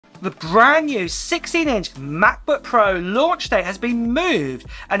The brand new 16-inch MacBook Pro launch date has been moved,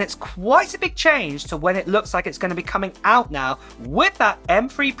 and it's quite a big change to when it looks like it's going to be coming out now with that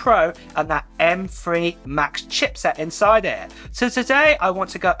M3 Pro and that M3 Max chipset inside it. So today I want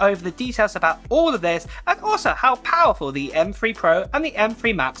to go over the details about all of this and also how powerful the M3 Pro and the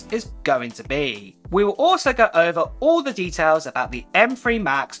M3 Max is going to be. We will also go over all the details about the M3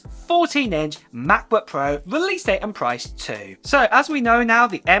 Max 14-inch MacBook Pro release date and price too. So as we know now,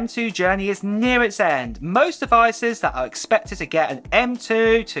 the M2 journey is near its end. Most devices that are expected to get an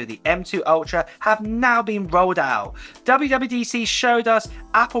M2 to the M2 Ultra have now been rolled out. WWDC showed us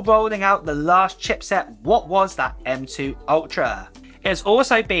Apple rolling out the last chipset. What was that M2 Ultra? It has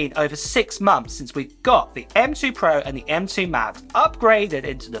also been over 6 months since we got the M2 Pro and the M2 Max upgraded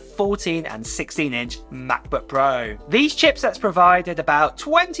into the 14 and 16-inch MacBook Pro. These chipsets provided about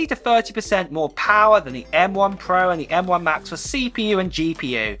 20 to 30% more power than the M1 Pro and the M1 Max for CPU and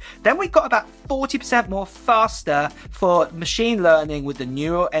GPU. Then we got about 40% more faster for machine learning with the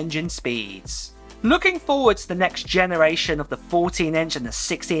neural engine speeds. Looking forward to the next generation of the 14-inch and the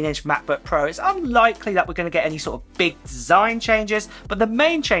 16-inch MacBook Pro, it's unlikely that we're going to get any sort of big design changes, but the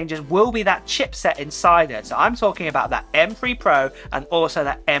main changes will be that chipset inside it. So I'm talking about that M3 Pro and also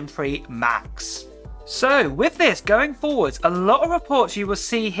that M3 Max. So with this going forwards, a lot of reports you will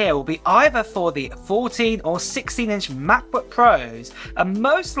see here will be either for the 14 or 16-inch MacBook Pros, and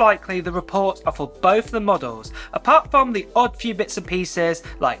most likely the reports are for both the models, apart from the odd few bits and pieces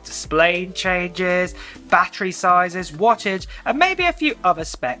like display changes, battery sizes, wattage, and maybe a few other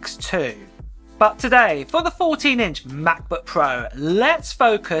specs too. But today, for the 14-inch MacBook Pro, let's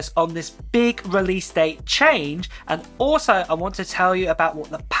focus on this big release date change, and also I want to tell you about what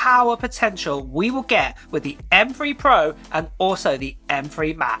the power potential we will get with the M3 Pro and also the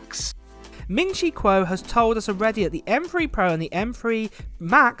M3 Max. Ming-Chi Kuo has told us already that the M3 Pro and the M3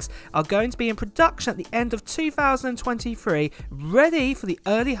 Max are going to be in production at the end of 2023, ready for the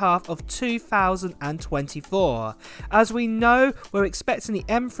early half of 2024. As we know, we're expecting the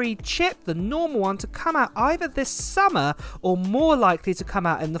M3 chip, the normal one, to come out either this summer or more likely to come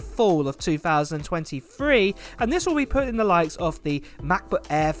out in the fall of 2023, and this will be put in the likes of the MacBook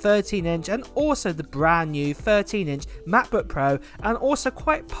Air 13-inch and also the brand new 13-inch MacBook Pro, and also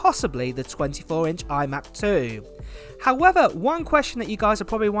quite possibly the 24-inch iMac 2. However, one question that you guys are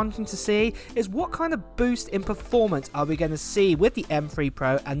probably wanting to see is what kind of boost in performance are we going to see with the M3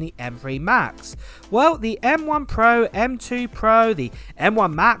 Pro and the M3 Max? Well, the M1 Pro, M2 Pro, the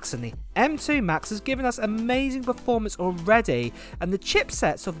M1 Max and the M2 Max has given us amazing performance already, and the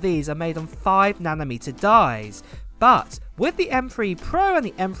chipsets of these are made on 5nm dies. But with the M3 Pro and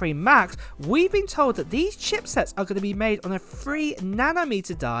the M3 Max, we've been told that these chipsets are going to be made on a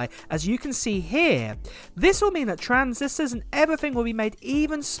 3nm die, as you can see here. This will mean that transistors and everything will be made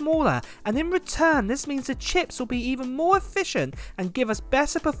even smaller, and in return this means the chips will be even more efficient and give us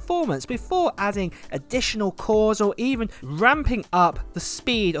better performance before adding additional cores or even ramping up the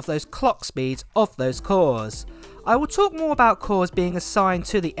speed of those clock speeds of those cores. I will talk more about cores being assigned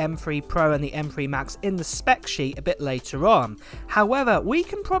to the M3 Pro and the M3 Max in the spec sheet a bit later on. However, we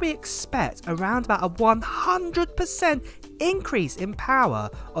can probably expect around about a 100% increase in power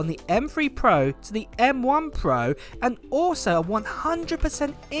on the M3 Pro to the M1 Pro, and also a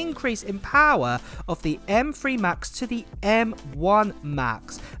 100% increase in power of the M3 Max to the M1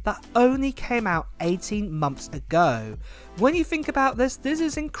 Max that only came out 18 months ago. When you think about this, this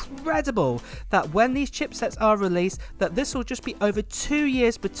is incredible that when these chipsets are released, that this will just be over 2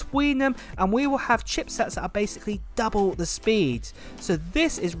 years between them, and we will have chipsets that are basically double the speed. So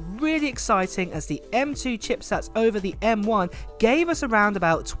this is really exciting, as the M2 chipsets over the M1 gave us around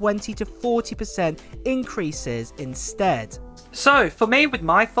about 20 to 40% increases instead. So for me, with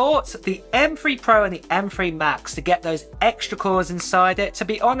my thoughts, the M3 Pro and the M3 Max, to get those extra cores inside it, to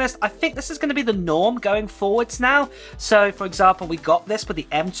be honest, I think this is going to be the norm going forwards now. So for example, we got this with the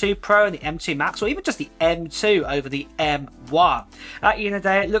M2 Pro and the M2 Max, or even just the M2 over the M1. At the end of the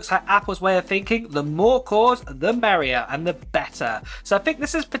day, it looks like Apple's way of thinking, the more cores, the merrier and the better. So I think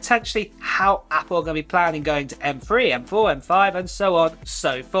this is potentially how Apple are going to be planning going to M3, M4, M5 and so on,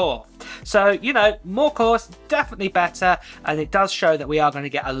 so forth. So, you know, more cores, definitely better, and it does show that we are going to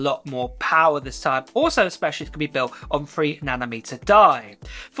get a lot more power this time. Also, especially, it's going to be built on 3nm die.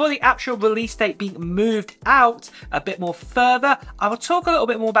 For the actual release date being moved out a bit more further, I will talk a little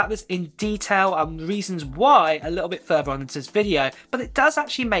bit more about this in detail and reasons why a little bit further on into this video, but it does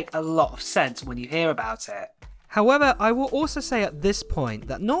actually make a lot of sense when you hear about it. However, I will also say at this point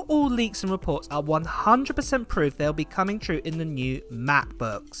that not all leaks and reports are 100% proof they'll be coming true in the new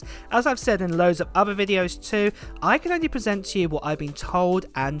MacBooks. As I've said in loads of other videos too, I can only present to you what I've been told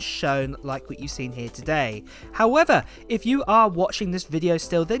and shown, like what you've seen here today. However, if you are watching this video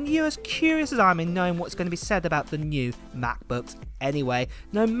still, then you're as curious as I am in knowing what's going to be said about the new MacBooks anyway,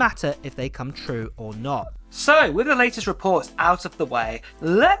 no matter if they come true or not. So, with the latest reports out of the way,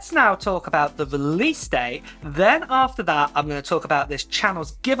 let's now talk about the release date. Then after that, I'm going to talk about this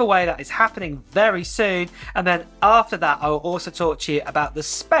channel's giveaway that is happening very soon. And then after that, I will also talk to you about the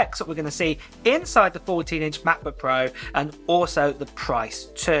specs that we're going to see inside the 14-inch MacBook Pro and also the price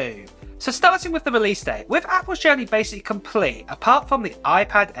too. So starting with the release date, with Apple's journey basically complete, apart from the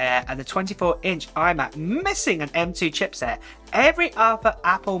iPad Air and the 24-inch iMac missing an M2 chipset, every other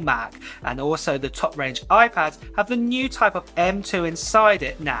Apple Mac and also the top range iPads have the new type of M2 inside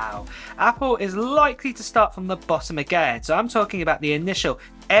it now. Apple is likely to start from the bottom again, so I'm talking about the initial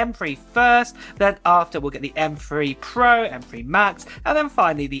M3 first, then after we'll get the M3 Pro, M3 Max, and then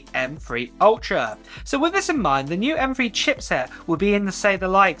finally the M3 Ultra. So with this in mind, the new M3 chipset will be in the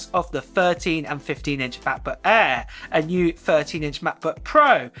likes of the 13 and 15-inch MacBook Air, a new 13-inch MacBook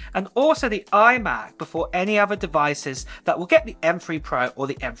Pro, and also the iMac before any other devices that will get the M3 Pro or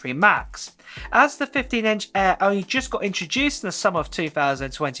the M3 Max. As the 15-inch Air only just got introduced in the summer of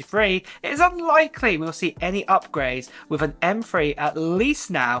 2023, it is unlikely we'll see any upgrades with an M3 at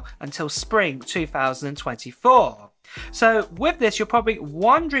least now until spring 2024. So with this, you're probably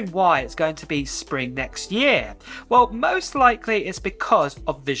wondering why it's going to be spring next year. Well, most likely it's because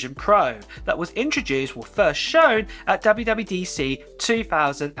of Vision Pro that was introduced or first shown at WWDC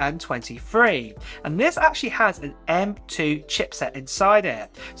 2023. And this actually has an M2 chipset inside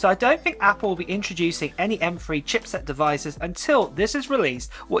it. So I don't think Apple will be introducing any M3 chipset devices until this is released,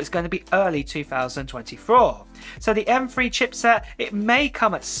 or it's going to be early 2024. So the M3 chipset, it may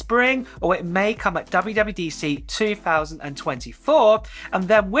come at spring or it may come at WWDC 2024, and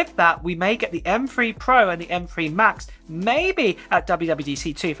then with that we may get the M3 Pro and the M3 Max maybe at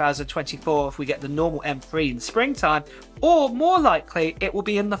WWDC 2024 if we get the normal M3 in springtime, or more likely it will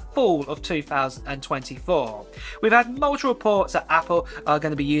be in the fall of 2024. We've had multiple reports that Apple are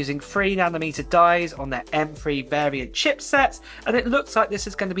going to be using 3nm dies on their M3 variant chipsets, and it looks like this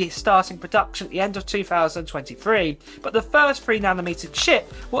is going to be starting production at the end of 2023, but the first 3nm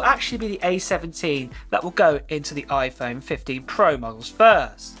chip will actually be the A17 that will go into the iPhone 15 Pro models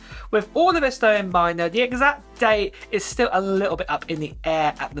first. With all of this though in mind though, the exact date is still a little bit up in the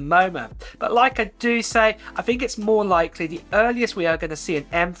air at the moment. But like I do say, I think it's more likely the earliest we are going to see an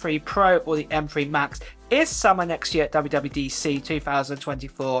M3 Pro or the M3 Max is summer next year at WWDC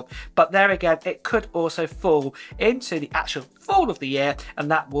 2024, but there again it could also fall into the actual fall of the year, and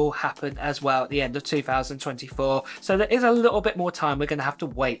that will happen as well at the end of 2024, so there is a little bit more time. We're going to have to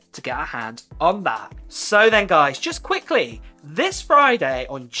wait to get our hand on that. So then guys, just quickly, this Friday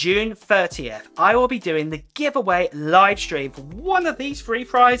on June 30th, I will be doing the giveaway live stream for one of these free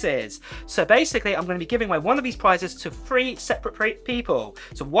prizes. So basically, I'm going to be giving away one of these prizes to 3 separate people.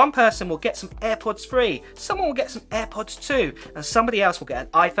 So one person will get some AirPods free, someone will get some AirPods 2, and somebody else will get an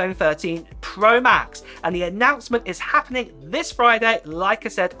iPhone 13 Pro Max. And the announcement is happening this Friday, like I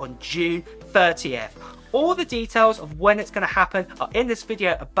said, on June 30th. All the details of when it's going to happen are in this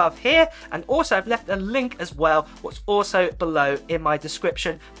video above here, and also I've left a link as well, what's also below in my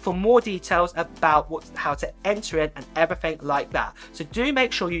description for more details about how to enter in and everything like that. So do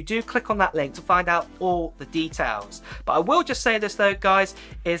make sure you do click on that link to find out all the details. But I will just say this though guys,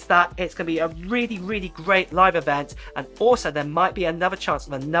 is that it's going to be a really great live event, and also there might be another chance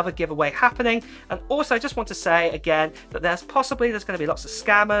of another giveaway happening. And also I just want to say again that there's going to be lots of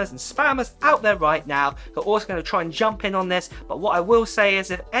scammers and spammers out there right now who are also going to try and jump in on this. But what I will say is,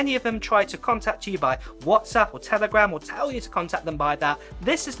 if any of them try to contact you by WhatsApp or Telegram or tell you to contact them by that,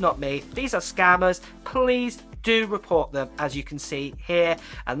 this is not me. These are scammers. Please do report them, as you can see here.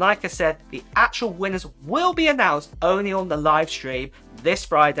 And like I said, the actual winners will be announced only on the live stream this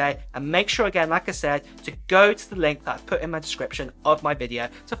Friday. And make sure again, like I said, to go to the link that I put in my description of my video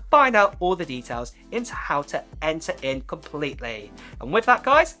to find out all the details into how to enter in completely. And with that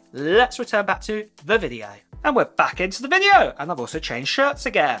guys, let's return back to the video. And we're back into the video, and I've also changed shirts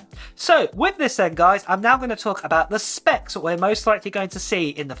again. So with this then guys, I'm now going to talk about the specs that we're most likely going to see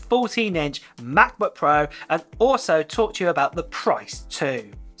in the 14-inch MacBook Pro, and also talk to you about the price too.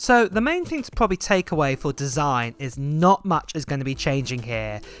 So the main thing to probably take away for design is not much is going to be changing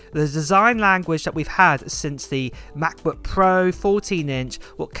here. The design language that we've had since the MacBook Pro 14-inch,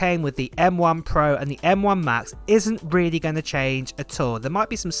 what came with the M1 Pro and the M1 Max, isn't really going to change at all. There might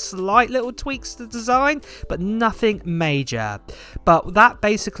be some slight little tweaks to the design, but nothing major. But that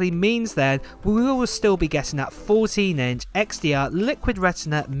basically means then we will still be getting that 14-inch XDR Liquid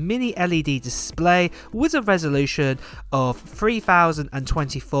Retina mini LED display with a resolution of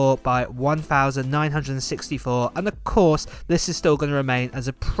 3024 by 1964, and of course this is still going to remain as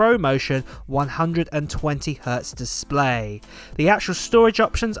a ProMotion 120Hz display. The actual storage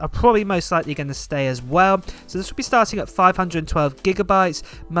options are probably most likely going to stay as well, so this will be starting at 512GB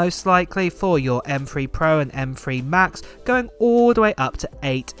most likely for your M3 Pro and M3 Max, going all the way up to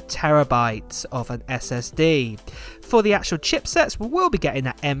 8TB of an SSD. For the actual chipsets, we will be getting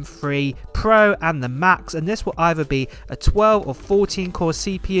that M3 Pro and the Max, and this will either be a 12 or 14 core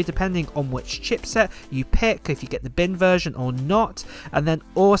CPU depending on which chipset you pick, if you get the bin version or not. And then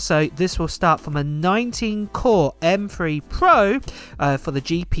also this will start from a 19 core M3 Pro for the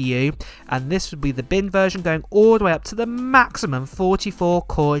GPU, and this would be the bin version, going all the way up to the maximum 44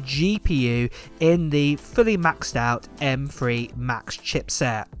 core GPU in the fully maxed out M3 Max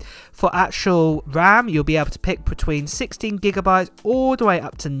chipset. For actual RAM, you'll be able to pick between 16GB all the way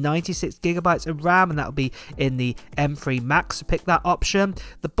up to 96GB of RAM, and that will be in the M3 Max, so pick that option.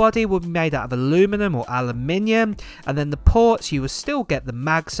 The body will be made out of aluminum or aluminium, and then the ports, you will still get the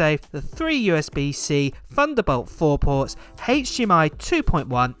MagSafe, the 3 USB-C, Thunderbolt 4 ports, HDMI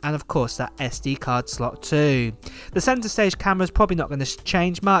 2.1, and of course that SD card slot too. The center stage camera is probably not going to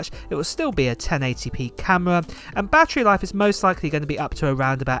change much, it will still be a 1080p camera, and battery life is most likely going to be up to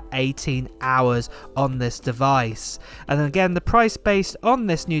around about 18 hours on this device. And then again, the price based on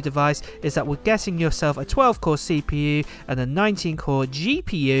this new device is that we're getting yourself a 12 core CPU and a 19 core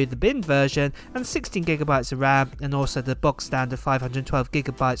GPU, the bin version, and 16GB of RAM, and also the box standard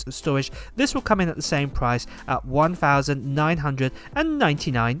 512GB of storage. This will come in at the same price at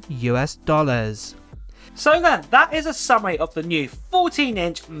 $1,999 US. So then, that is a summary of the new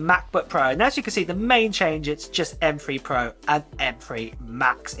 14-inch MacBook Pro, and as you can see, the main change, it's just M3 Pro and M3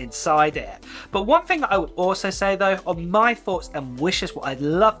 Max inside it. But one thing that I would also say though, on my thoughts and wishes, what I'd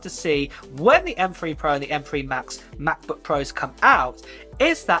love to see when the M3 Pro and the M3 Max MacBook Pros come out,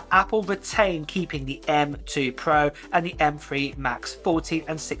 is that Apple retain keeping the M2 Pro and the M3 Max 14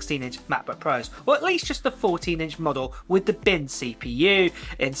 and 16-inch MacBook Pros, or at least just the 14-inch model with the bin CPU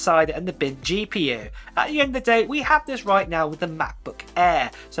inside it and the bin GPU. At the end of the day, we have this right now with the MacBook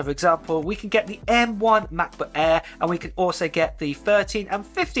Air. So for example, we can get the M1 MacBook Air, and we can also get the 13 and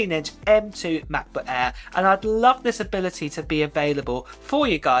 15-inch M2 MacBook Air, and I'd love this ability to be available for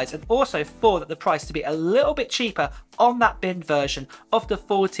you guys, and also for the price to be a little bit cheaper on that bin version of the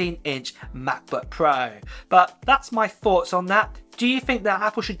 14-inch MacBook Pro. But that's my thoughts on that. Do you think that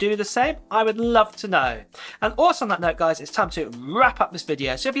Apple should do the same? I would love to know. And also on that note guys, it's time to wrap up this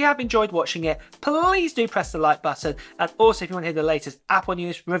video. So if you have enjoyed watching it, please do press the like button. And also if you want to hear the latest Apple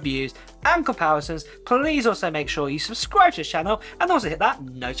news, reviews and comparisons, please also make sure you subscribe to this channel and also hit that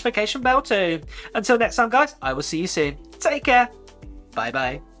notification bell too. Until next time guys, I will see you soon. Take care. Bye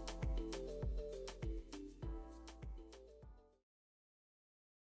bye.